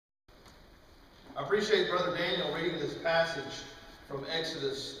I appreciate Brother Daniel reading this passage from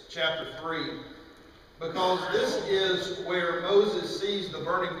Exodus chapter 3, because this is where Moses sees the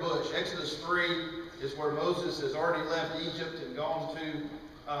burning bush. Exodus 3 is where Moses has already left Egypt and gone to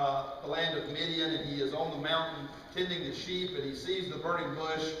the land of Midian, and he is on the mountain tending the sheep, and he sees the burning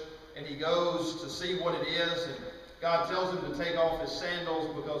bush, and he goes to see what it is, and God tells him to take off his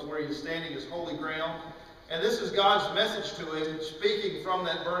sandals because where he is standing is holy ground. And this is God's message to him, speaking from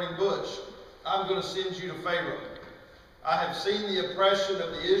that burning bush. I'm going to send you to Pharaoh. I have seen the oppression of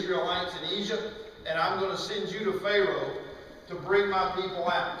the Israelites in Egypt, and I'm going to send you to Pharaoh to bring my people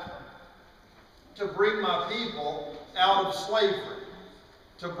out. To bring my people out of slavery.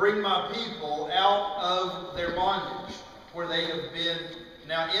 To bring my people out of their bondage, where they have been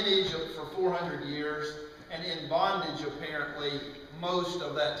now in Egypt for 400 years, and in bondage apparently most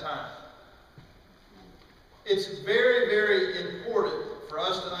of that time. It's very, very important for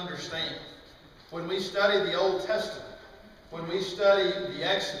us to understand when we study the Old Testament, when we study the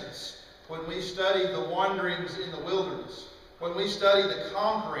Exodus, when we study the wanderings in the wilderness, when we study the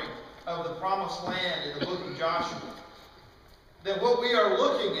conquering of the promised land in the book of Joshua, that what we are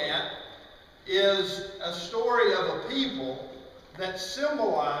looking at is a story of a people that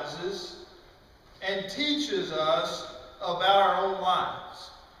symbolizes and teaches us about our own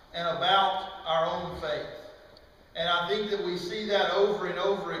lives and about our own faith. And I think that we see that over and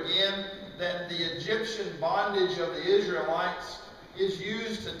over again, that the Egyptian bondage of the Israelites is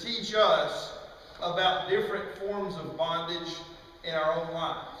used to teach us about different forms of bondage in our own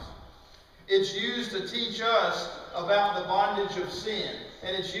lives. It's used to teach us about the bondage of sin.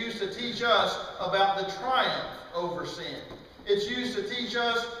 And it's used to teach us about the triumph over sin. It's used to teach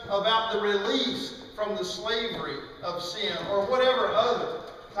us about the release from the slavery of sin, or whatever other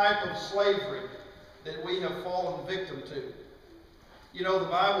type of slavery that we have fallen victim to. You know, the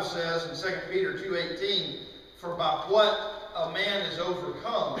Bible says in 2 Peter 2:18, "For by what a man is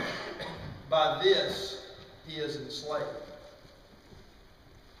overcome, by this he is enslaved."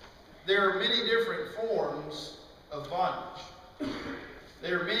 There are many different forms of bondage.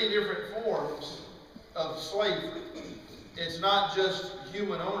 There are many different forms of slavery. It's not just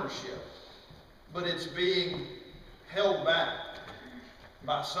human ownership, but it's being held back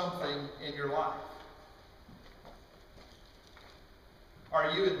by something in your life. Are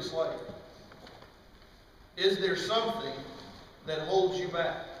you enslaved? Is there something that holds you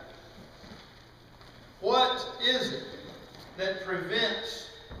back? What is it that prevents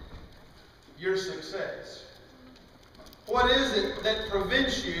your success? What is it that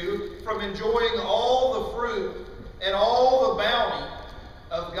prevents you from enjoying all the fruit and all the bounty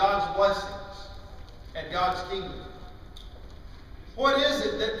of God's blessings and God's kingdom? What is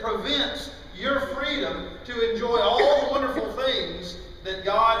it that prevents your freedom to enjoy all the wonderful things that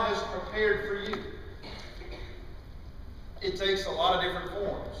God has prepared for you? It takes a lot of different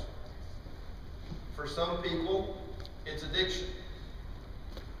forms. For some people, it's addiction.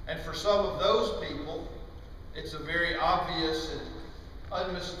 And for some of those people, it's a very obvious and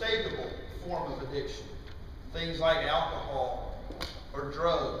unmistakable form of addiction. Things like alcohol, or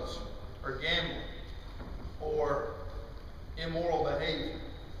drugs, or gambling, or immoral behavior.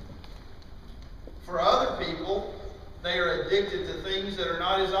 For other people, they are addicted to things that are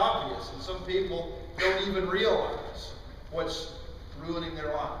not as obvious, and some people don't even realize what's ruining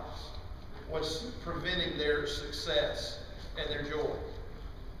their lives, what's preventing their success and their joy.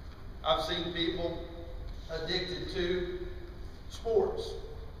 I've seen people addicted to sports.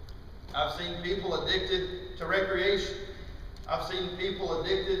 I've seen people addicted to recreation. I've seen people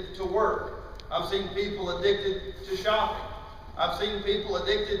addicted to work. I've seen people addicted to shopping. I've seen people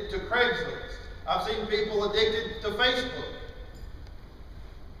addicted to Craigslist. I've seen people addicted to Facebook.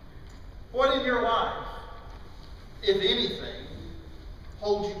 What in your life, if anything,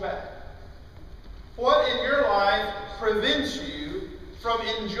 holds you back? What in your life prevents you from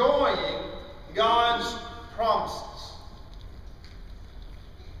enjoying God's promises?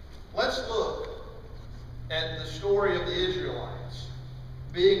 Let's look at the story of the Israelites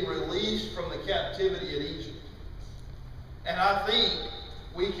being released from the captivity in Egypt. And I think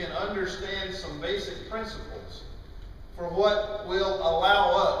we can understand some basic principles for what will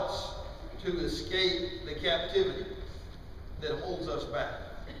allow us to escape the captivity that holds us back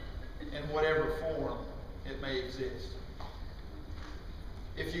in whatever form it may exist.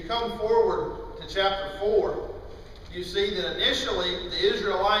 If you come forward to chapter 4, you see that initially the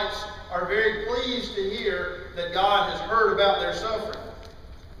Israelites are very pleased to hear that God has heard about their suffering.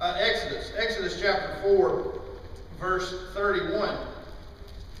 Exodus chapter 4, verse 31.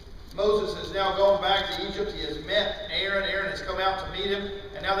 Moses has now gone back to Egypt. He has met Aaron. Aaron has come out to meet him.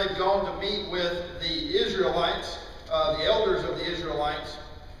 and now they've gone to meet with the Israelites, the elders of the Israelites.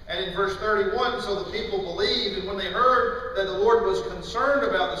 And in verse 31, so the people believed, and when they heard that the Lord was concerned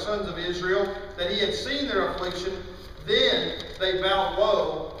about the sons of Israel, that he had seen their affliction, then they bowed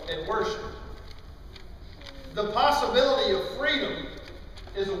low and worshiped. The possibility of freedom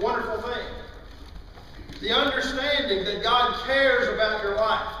is a wonderful thing. The understanding that God cares about your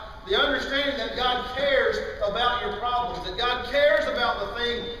life. The understanding that God cares about your problems. That God cares about the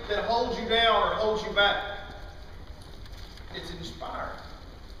thing that holds you down or holds you back. It's inspiring.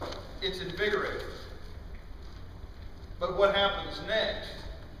 It's invigorating. But what happens next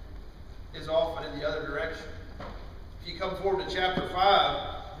is often in the other direction. If you come forward to chapter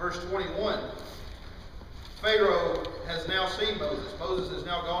 5, verse 21, Pharaoh has now seen Moses. Moses has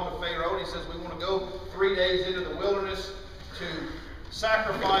now gone to Pharaoh and he says, we want to go 3 days into the wilderness to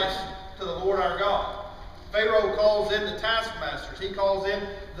sacrifice to the Lord our God. Pharaoh calls in the taskmasters. He calls in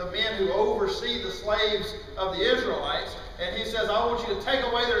the men who oversee the slaves of the Israelites. And he says, I want you to take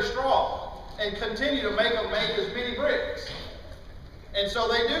away their straw and continue to make them make as many bricks. And so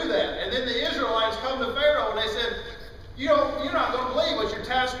they do that. And then the Israelites come to Pharaoh and they said, you're not going to believe what your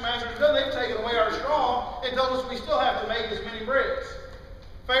taskmasters have done. They've taken away our straw and told us we still have to make as many bricks.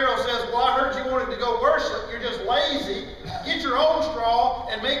 Pharaoh says, well, I heard you wanted to go worship. You're just lazy. Get your own straw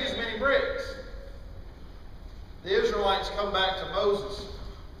and make as many bricks. The Israelites come back to Moses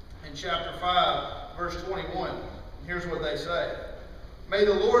in chapter 5, verse 21. Here's what they say. May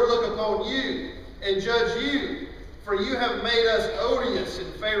the Lord look upon you and judge you, for you have made us odious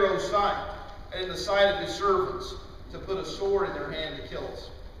in Pharaoh's sight and in the sight of his servants, to put a sword in their hand to kill us.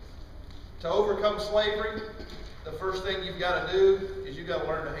 To overcome slavery, the first thing you've got to do is you've got to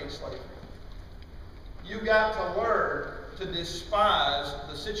learn to hate slavery. You've got to learn to despise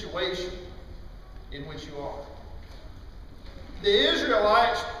the situation in which you are. The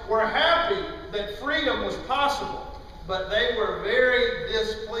Israelites were happy that freedom was possible, but they were very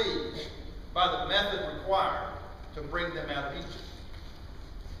displeased by the method required to bring them out of Egypt.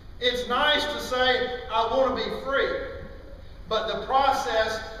 It's nice to say, I want to be free, but the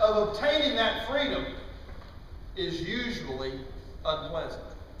process of obtaining that freedom is usually unpleasant.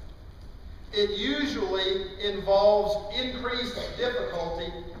 It usually involves increased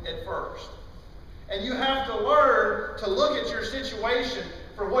difficulty at first. And you have to learn to look at your situation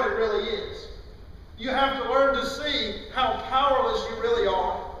for what it really is. You have to learn to see how powerless you really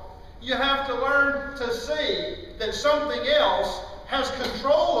are. You have to learn to see that something else has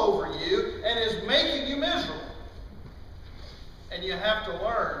control over you and is making you miserable. And you have to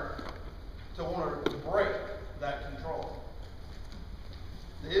learn to want to break that control.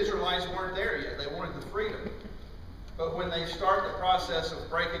 The Israelites weren't there yet. They wanted the freedom. But when they start the process of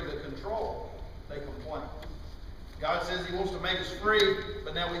breaking the control, they complain. God says he wants to make us free,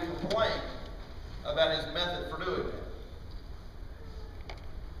 but now we complain about his method for doing that.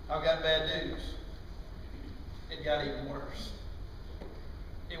 I've got bad news. It got even worse.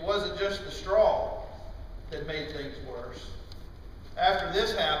 It wasn't just the straw that made things worse. After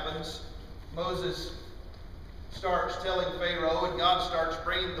this happens, Moses starts telling Pharaoh, and God starts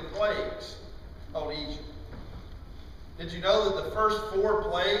bringing the plagues on Egypt. Did you know that the first 4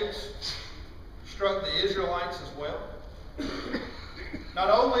 plagues struck the Israelites as well? Not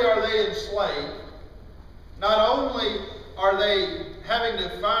only are they enslaved, not only are they having to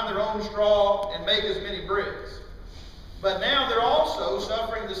find their own straw and make as many bricks, but now they're also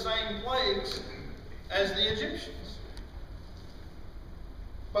suffering the same plagues as the Egyptians.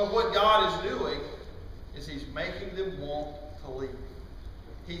 But what God is doing is he's making them want to leave.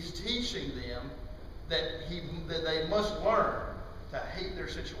 He's teaching them that they must learn to hate their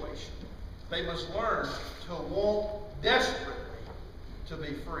situation. They must learn to want desperately to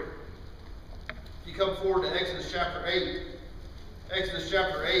be free. If you come forward to Exodus chapter 8, Exodus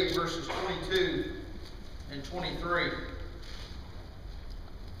chapter 8, verses 22 and 23.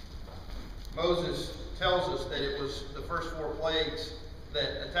 Moses tells us that it was the first 4 plagues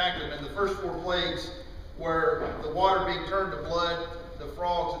that attacked them. And the first 4 plagues were the water being turned to blood, the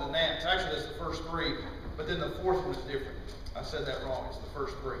frogs, and the gnats. Actually, that's the first 3. But then the 4th one is different. I said that wrong. It's the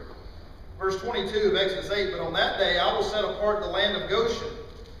first 3. Verse 22 of Exodus 8, but on that day I will set apart the land of Goshen,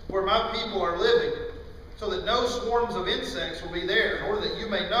 where my people are living, so that no swarms of insects will be there, in order that you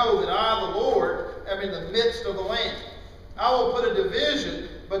may know that I, the Lord, am in the midst of the land. I will put a division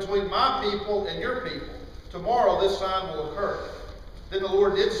between my people and your people. Tomorrow this sign will occur. Then the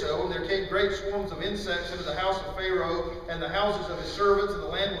Lord did so, and there came great swarms of insects into the house of Pharaoh and the houses of his servants, and the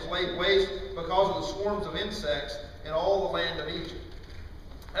land was laid waste because of the swarms of insects in all the land of Egypt.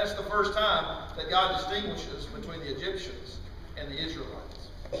 That's the first time that God distinguishes between the Egyptians and the Israelites.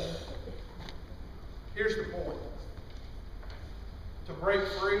 break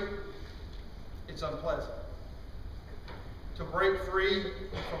free, it's unpleasant. To break free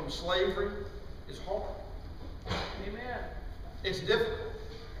from slavery is hard. Amen. It's difficult.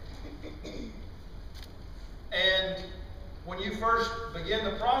 And when you first begin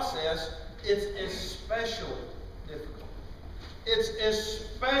the process, it's especially difficult. It's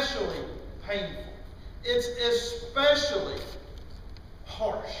especially painful. It's especially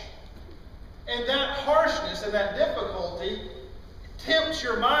harsh. And that harshness and that difficulty tempts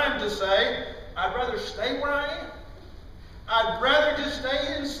your mind to say, I'd rather stay where I am. I'd rather just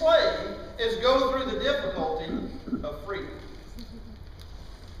stay enslaved as go through the difficulty of freedom.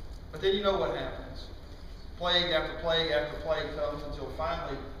 But then you know what happens. Plague after plague after plague comes until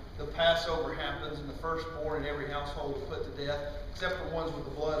finally the Passover happens and the firstborn in every household is put to death, except the ones with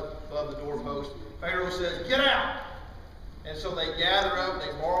the blood above the doorpost. Pharaoh says, get out! And so they gather up,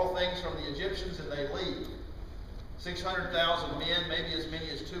 they borrow things from the Egyptians, and they leave. 600,000 men, maybe as many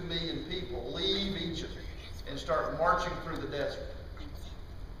as 2 million people, leave Egypt and start marching through the desert.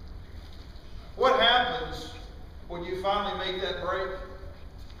 What happens when you finally make that break?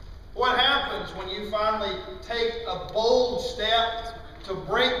 What happens when you finally take a bold step to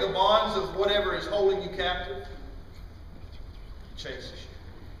break the bonds of whatever is holding you captive? It chases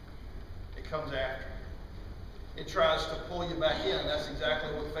you. It comes after you. It tries to pull you back in. That's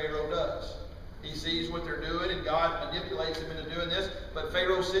exactly what Pharaoh does. He sees what they're doing, and God manipulates him into doing this, but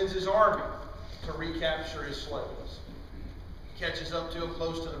Pharaoh sends his army to recapture his slaves. He catches up to them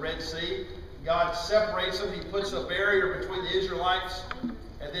close to the Red Sea. God separates them. He puts a barrier between the Israelites,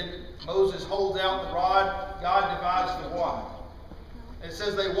 and then Moses holds out the rod. God divides the water. And it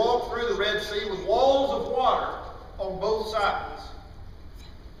says they walked through the Red Sea with walls of water on both sides.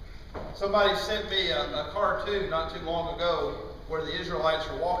 Somebody sent me a cartoon not too long ago where the Israelites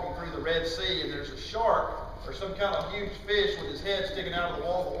are walking through the Red Sea, and there's a shark or some kind of huge fish with his head sticking out of the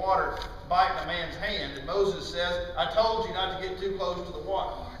wall of water biting a man's hand. And Moses says, I told you not to get too close to the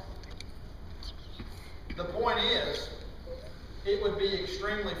water. The point is, it would be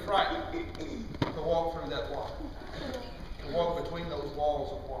extremely frightening to walk through that water, to walk between those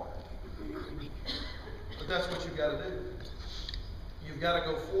walls of water. But that's what you've got to do. You've got to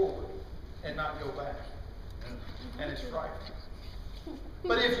go forward and not go back. And it's frightening.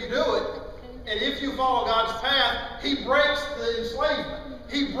 But if you do it, and if you follow God's path, He breaks the enslavement.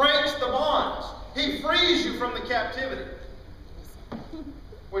 He breaks the bonds. He frees you from the captivity.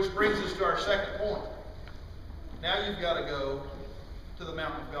 Which brings us to our second point. Now you've got to go to the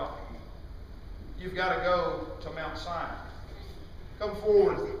mountain of God. You've got to go to Mount Sinai. Come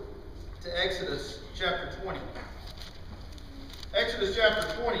forward to Exodus chapter 20. Exodus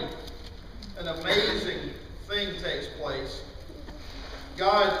chapter 20, an amazing thing takes place.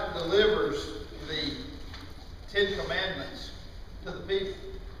 God delivers the 10 Commandments to the people.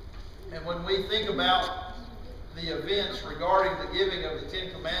 And when we think about the events regarding the giving of the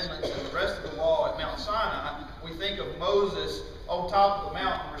 10 Commandments and the rest of the law at Mount Sinai, we think of Moses on top of the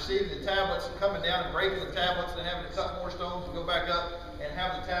mountain receiving the tablets and coming down and breaking the tablets and having to cut more stones and go back up and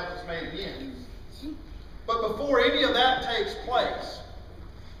have the tablets made again. But before any of that takes place,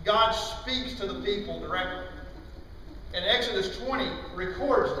 God speaks to the people directly. And Exodus 20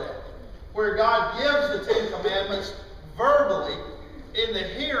 records that, where God gives the 10 Commandments verbally in the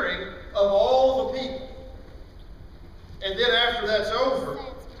hearing of all the people. And then after that's over,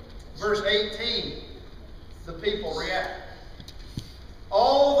 verse 18, the people react.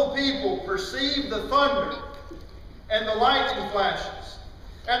 All the people perceived the thunder and the lightning flashes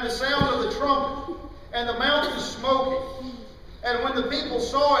and the sound of the trumpet and the mountain smoking. And when the people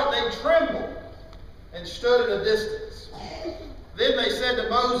saw it, they trembled and stood at a distance. Then they said to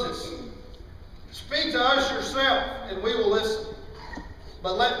Moses, speak to us yourself, and we will listen.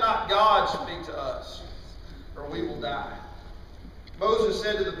 But let not God speak to us, or we will die. Moses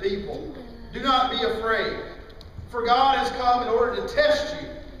said to the people, do not be afraid, for God has come in order to test you,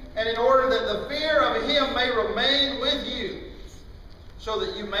 and in order that the fear of Him may remain with you, so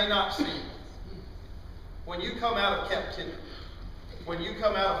that you may not sin. When you come out of captivity, when you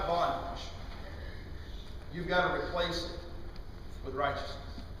come out of bondage, you've got to replace it with righteousness.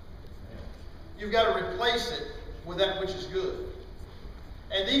 You've got to replace it with that which is good.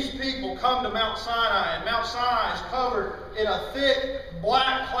 And these people come to Mount Sinai, and Mount Sinai is covered in a thick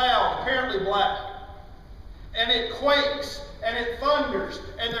black cloud, apparently black. And it quakes, and it thunders,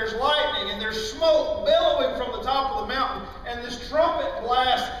 and there's lightning, and there's smoke billowing from the top of the mountain, and this trumpet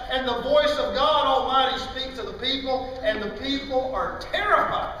blast, and the voice of God Almighty speaks to the people, and the people are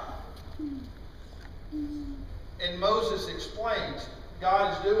terrified. And Moses explains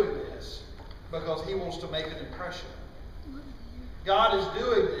God is doing this because He wants to make an impression. God is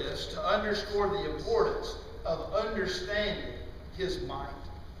doing this to underscore the importance of understanding His might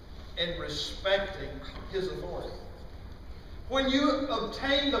and respecting His authority. When you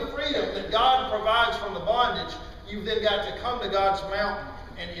obtain the freedom that God provides from the bondage, you've then got to come to God's mountain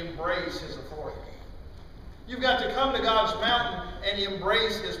and embrace His authority. You've got to come to God's mountain and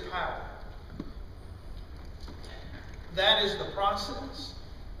embrace His power. That is the process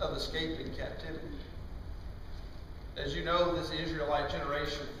of escaping captivity. As you know, this Israelite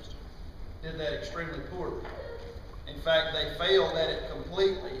generation did that extremely poorly. In fact, they failed at it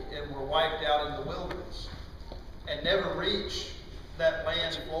completely and were wiped out in the wilderness and never reached that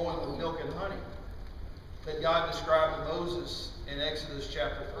land flowing with milk and honey that God described to Moses in Exodus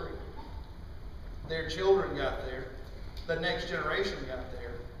chapter 3. Their children got there. The next generation got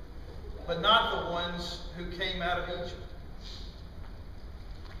there. But not the ones who came out of Egypt.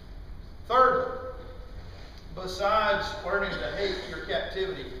 Thirdly, besides learning to hate your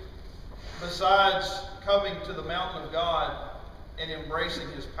captivity, besides coming to the mountain of God and embracing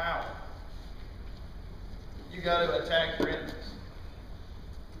His power, you got to attack your enemies.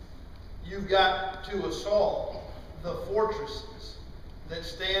 You've got to assault the fortresses that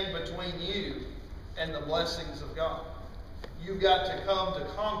stand between you and the blessings of God. You've got to come to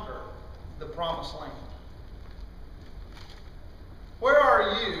conquer the promised land. Where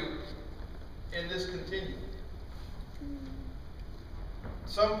are you in this continuum?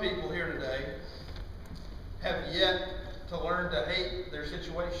 Some people here today have yet to learn to hate their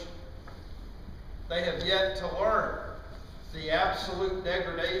situation. They have yet to learn the absolute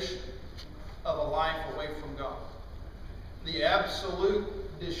degradation of a life away from God. The absolute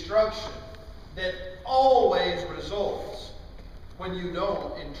destruction that always results when you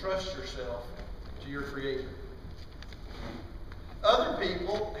don't entrust yourself to your Creator. Other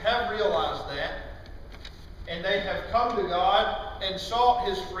people have realized that, and they have come to God and sought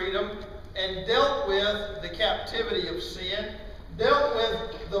His freedom and dealt with the captivity of sin, dealt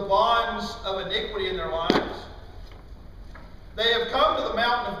with the bonds of iniquity in their lives. They have come to the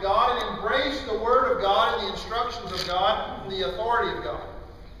mountain of God and embraced the Word of God and the instructions of God and the authority of God,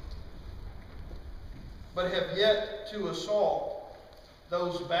 but have yet to assault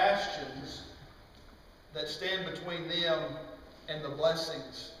those bastions that stand between them and the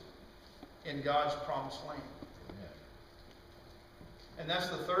blessings in God's promised land. And that's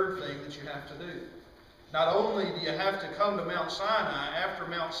the third thing that you have to do. Not only do you have to come to Mount Sinai, after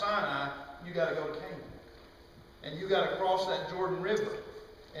Mount Sinai, you got to go to Canaan. And you got to cross that Jordan River.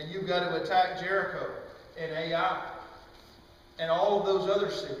 And you've got to attack Jericho and Ai and all of those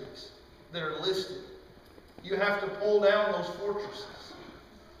other cities that are listed. You have to pull down those fortresses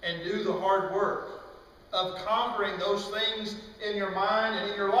and do the hard work of conquering those things in your mind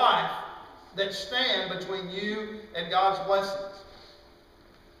and in your life that stand between you and God's blessings.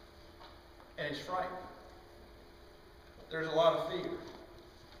 And it's frightening. There's a lot of fear.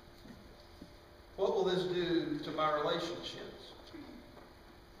 What will this do to my relationships?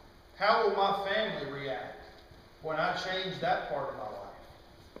 How will my family react when I change that part of my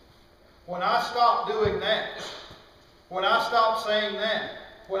life? When I stop doing that? When I stop saying that?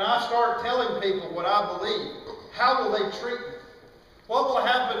 When I start telling people what I believe? How will they treat me? What will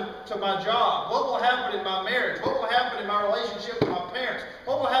happen to my job? What will happen in my marriage? What will happen in my relationship with my parents?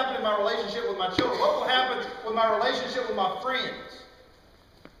 What will happen in my relationship with my children? What will happen with my relationship with my friends?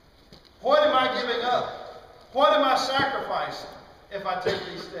 What am I giving up? What am I sacrificing if I take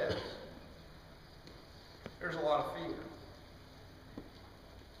these steps? There's a lot of fear.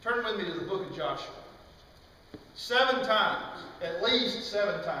 Turn with me to the book of Joshua. 7 times, at least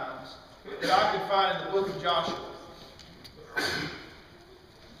 7 times, that I could find in the book of Joshua,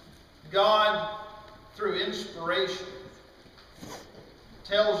 God, through inspiration,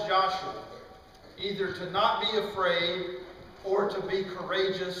 tells Joshua either to not be afraid or to be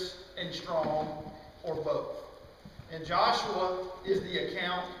courageous and strong, or both. And Joshua is the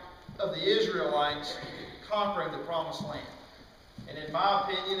account of the Israelites conquering the promised land. And in my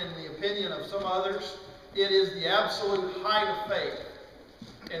opinion, and the opinion of some others, it is the absolute height of faith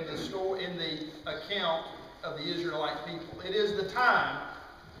in the account of the Israelite people. It is the time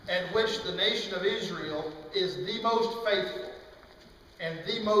at which the nation of Israel is the most faithful and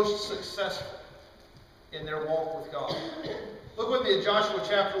the most successful in their walk with God. Look with me at Joshua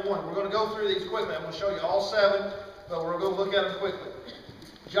chapter 1. We're going to go through these quickly. I'm going to show you all 7, but we're going to look at them quickly.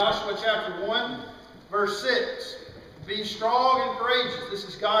 Joshua chapter 1, verse 6. Be strong and courageous. This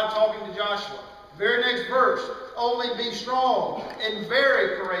is God talking to Joshua. Very next verse. Only be strong and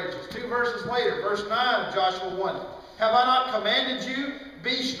very courageous. 2 verses later, verse 9 of Joshua 1. Have I not commanded you?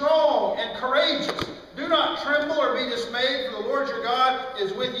 Be strong and courageous. Do not tremble or be dismayed, for the Lord your God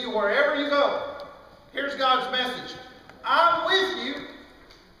is with you wherever you go. Here's God's message. I'm with you.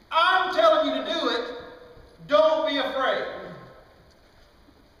 I'm telling you to do it. Don't be afraid.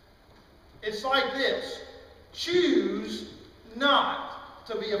 It's like this. Choose not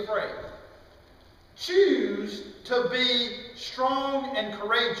to be afraid. Choose to be strong and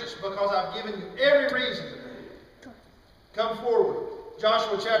courageous, because I've given you every reason to be. Come forward.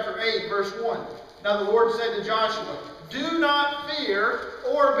 Joshua chapter 8, verse 1. Now the Lord said to Joshua, do not fear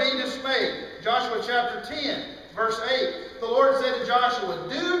or be dismayed. Joshua chapter 10, verse 8. The Lord said to Joshua,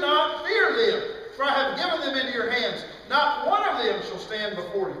 do not fear them, for I have given them into your hands. Not one of them shall stand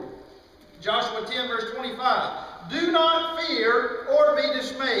before you. Joshua 10, verse 25. Do not fear or be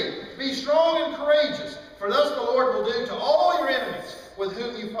dismayed. Be strong and courageous, for thus the Lord will do to all your enemies with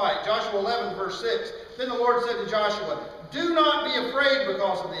whom you fight. Joshua 11, verse 6. Then the Lord said to Joshua, do not be afraid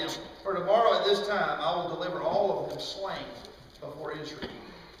because of them, for tomorrow at this time I will deliver all of them slain before Israel.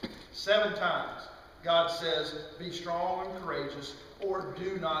 7 times God says, be strong and courageous, or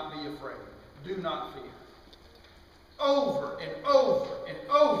do not be afraid. Do not fear. Over and over and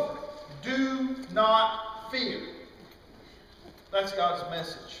over. Do not fear. That's God's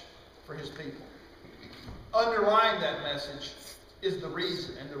message for His people. Underlying that message is the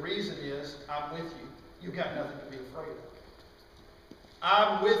reason. And the reason is, I'm with you. You've got nothing to be afraid of.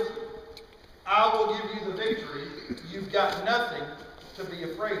 I'm with you. I will give you the victory. You've got nothing to be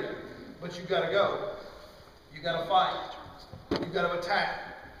afraid of. But you've got to go. You've got to fight. You've got to attack.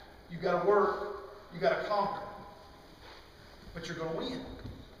 You've got to work. You've got to conquer. But you're going to win.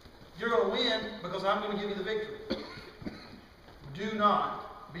 You're going to win because I'm going to give you the victory. Do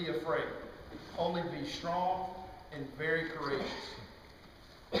not be afraid. Only be strong and very courageous.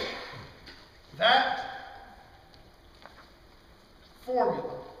 That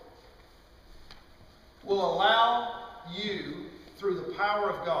formula will allow you, through the power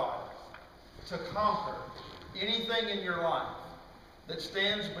of God, to conquer anything in your life that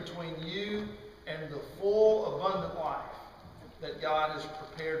stands between you and the full, abundant life that God has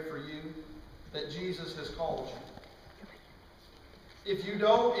prepared for you, that Jesus has called you. If you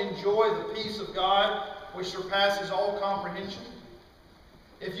don't enjoy the peace of God, which surpasses all comprehension,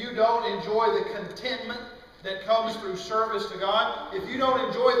 if you don't enjoy the contentment that comes through service to God, if you don't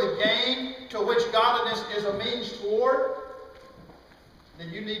enjoy the gain to which godliness is a means toward,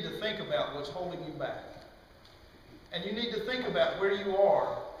 then you need to think about what's holding you back. And you need to think about where you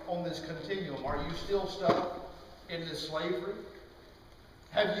are on this continuum. Are you still stuck in this slavery?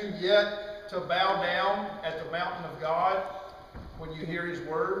 Have you yet to bow down at the mountain of God when you hear His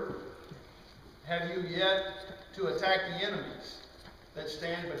word? Have you yet to attack the enemies that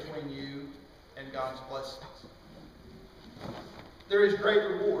stand between you and God's blessings? There is great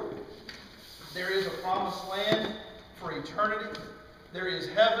reward. There is a promised land for eternity. There is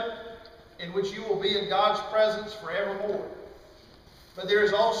heaven in which you will be in God's presence forevermore. But there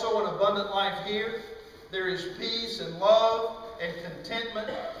is also an abundant life here. There is peace and love and contentment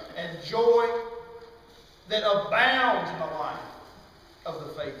and joy that abounds in the life of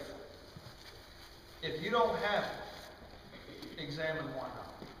the faithful. If you don't have it, examine why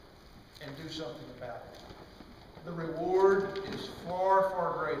not and do something about it. The reward is far,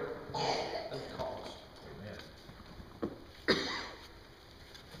 far greater than the cost. Amen.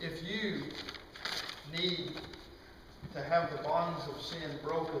 If you need to have the bonds of sin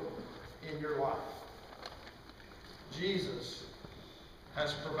broken in your life, Jesus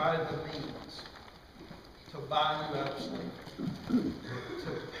has provided the means to buy you out of slavery,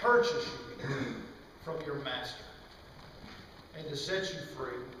 to purchase you from your master, and to set you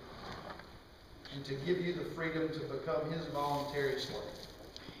free, and to give you the freedom to become His voluntary slave.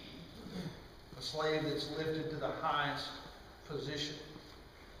 A slave that's lifted to the highest position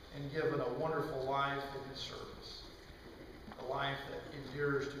and given a wonderful life in His service, a life that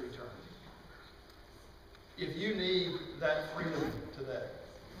endures to eternity. If you need that freedom today,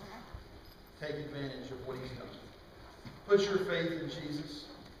 take advantage of what He's done. Put your faith in Jesus.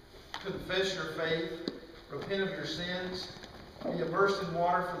 Confess your faith. Repent of your sins. Be immersed in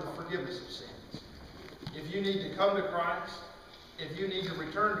water for the forgiveness of sins. If you need to come to Christ, if you need to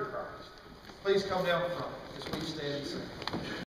return to Christ, please come down front as we stand and sing.